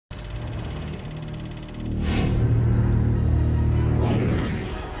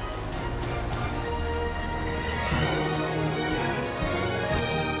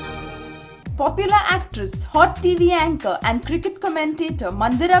Popular actress, hot TV anchor and cricket commentator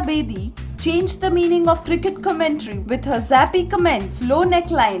Mandira Bedi changed the meaning of cricket commentary with her zappy comments, low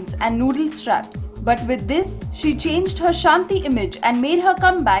necklines and noodle straps. But with this, she changed her Shanti image and made her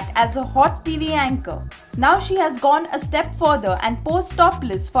comeback as a hot TV anchor. Now she has gone a step further and posed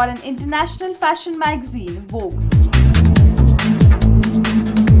topless for an international fashion magazine, Vogue.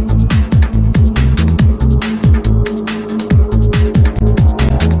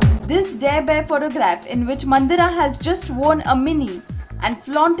 This dare photograph in which Mandira has just worn a mini and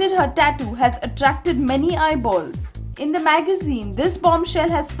flaunted her tattoo has attracted many eyeballs. In the magazine, this bombshell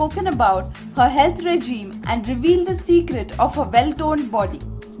has spoken about her health regime and revealed the secret of her well-toned body.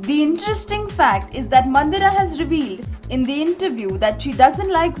 The interesting fact is that Mandira has revealed in the interview that she doesn't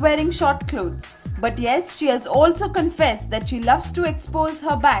like wearing short clothes. But yes, she has also confessed that she loves to expose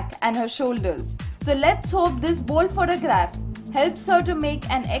her back and her shoulders. So let's hope this bold photograph helps her to make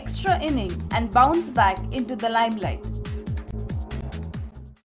an extra inning and bounce back into the limelight.